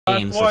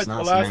game, so it's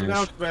not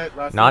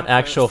Smash. Not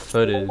actual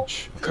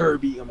footage.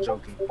 Kirby, I'm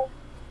joking.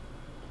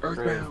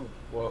 Earthbound.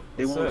 Well,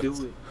 They won't do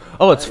it.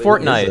 Oh, it's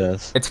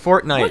Fortnite. It's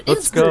Fortnite.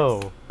 Let's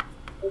go.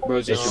 Bro,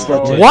 it's just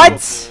Splatoon.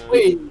 What?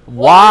 Wait,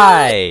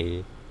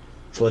 Why?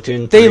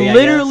 Splatoon 3, They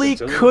literally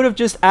could have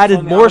just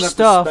added more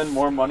stuff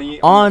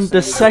on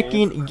the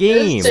second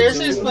game. This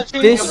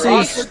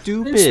is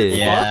stupid.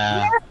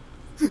 Yeah.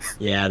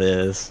 Yeah, it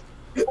is.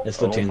 It's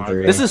Splatoon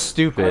 3. This is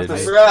stupid.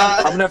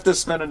 I'm gonna have to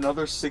spend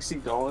another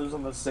 $60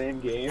 on the same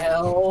game.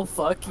 hell,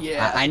 fuck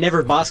yeah. I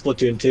never bought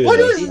Splatoon 2. What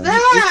though. is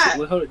that?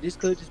 Wait, hold on. This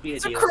could just be a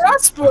It's a DLC.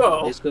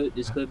 crossbow.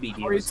 This could be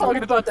DLC. Or are you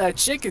talking about that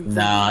chicken thing?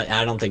 Nah,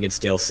 I don't think it's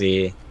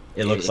DLC.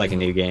 It looks like a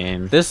new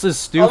game. This is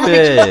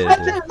stupid.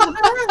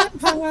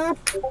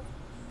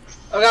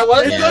 Okay,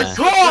 what is Yeah. this?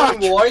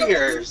 Splatoon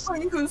Warriors.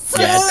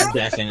 Yeah, it's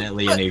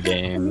definitely a new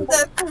game.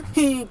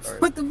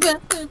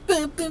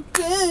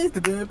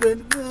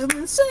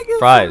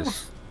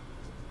 Fries.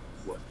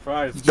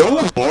 Fries. No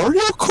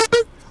Mario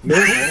Kart?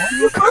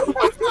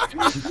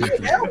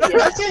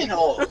 That's getting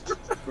old.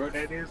 Bro,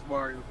 that is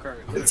Mario Kart.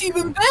 It's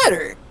even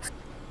better.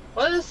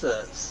 What is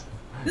this?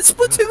 It's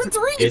Splatoon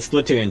 3. It's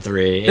Splatoon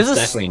 3. It's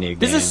definitely a new game.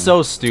 This is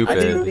so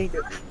stupid.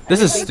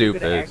 This is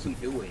stupid.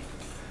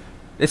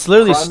 It's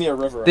literally.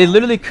 They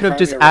literally could have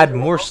just added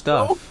more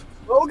stuff.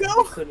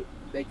 Logo?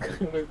 They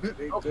could.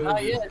 Oh,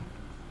 not yet.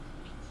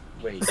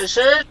 Wait. You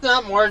sure it's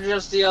not more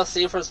just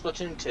DLC for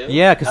Splatoon 2?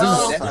 Yeah,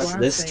 because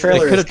This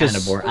trailer is could've kind of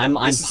just- boring. I'm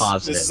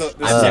positive. This is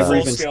I've never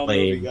even full-scale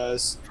played. movie,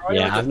 guys.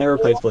 Yeah, I've never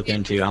played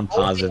Splatoon 2. I'm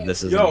positive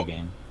this is a new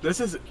game.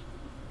 This is.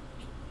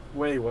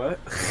 Wait, what?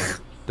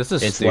 this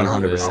is It's stupid.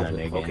 100% a new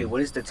game. Okay,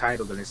 what is the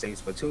title gonna say?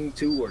 Splatoon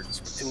 2 or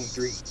Splatoon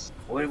 3?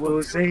 What will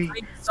it say? What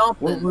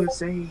Something. will it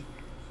say?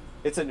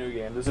 It's a new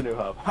game. There's a new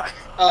hub.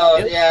 Oh,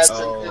 yeah, it's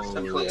Oh.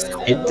 completely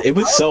new. It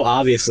was so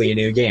obviously a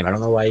new game. I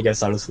don't know why you guys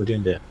thought it was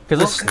Splatoon 2.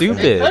 Because it's It could have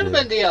stupid.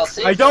 been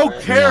DLC. I don't for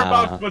it. care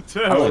Nah. about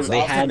Splatoon. Oh, I was they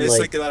had,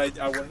 optimistic like-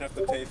 that I wouldn't have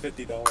to pay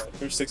 $50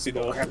 or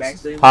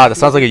 $60. Ah, that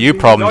sounds like a you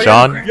problem, No,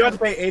 John. You have to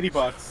pay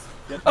 $80.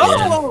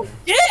 Oh,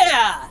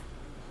 yeah!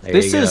 There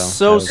This you is go.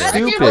 so That was it. I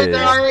think stupid.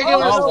 they're already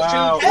doing Oh, Splatoon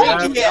wow.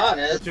 3, to be Yeah.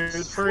 honest.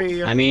 Splatoon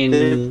 3. I mean,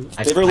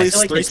 I They feel released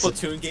like 3 it's-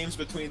 Splatoon games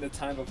between the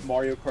time of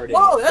Mario Kart 8.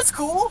 Whoa, that's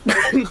cool.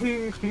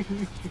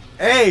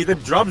 Hey, the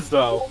drums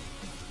though.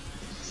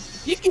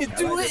 You can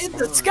do it in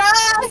the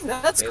sky.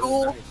 That's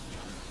cool.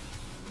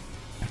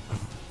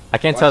 I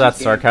can't tell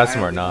that's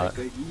sarcasm or not.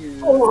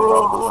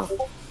 Oh,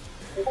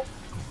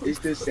 It's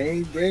the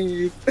same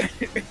game.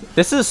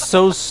 This is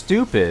so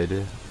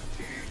stupid.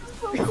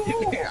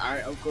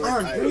 Alright, of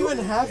course. You even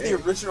have the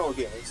original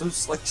game, so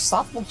just like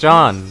stop.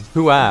 John,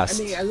 who I asked?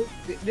 mean,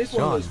 this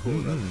one John. was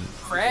cool. though.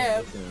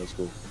 crab. Yeah, it was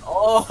cool.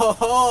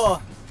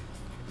 Oh.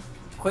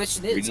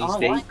 Question is, Release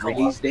online date, co-op.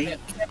 release date,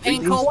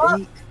 Campaign release co-op?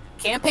 date.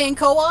 Campaign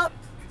co-op?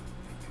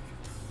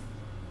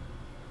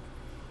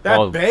 That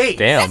Oh, bait.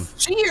 damn.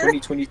 Cheer.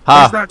 2020.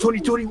 Ha. It's not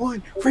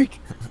 2021. Freak.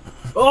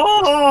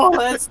 Oh,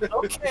 that's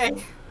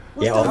okay.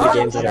 Yeah, all the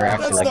games that are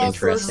actually like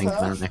interesting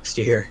come out next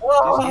year.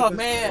 Oh,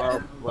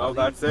 man. Well,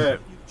 that's it.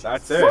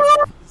 That's it.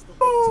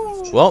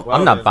 Well, Well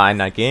I'm not then. buying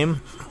that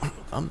game.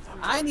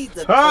 I need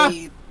the Huh?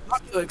 paid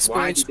Why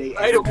expansion did they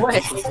right add away.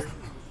 that?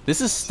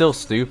 This is still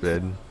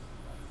stupid.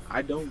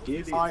 I don't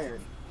get it.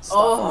 Iron.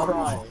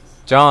 Oh.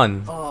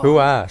 John, Oh. who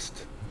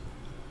asked?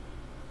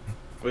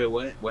 Wait,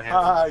 what? What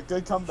happened? Hi,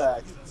 good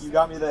comeback. You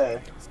got me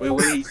there. Wait,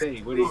 what did he say?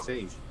 What did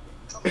he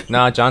say?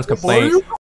 Nah, John's complaining.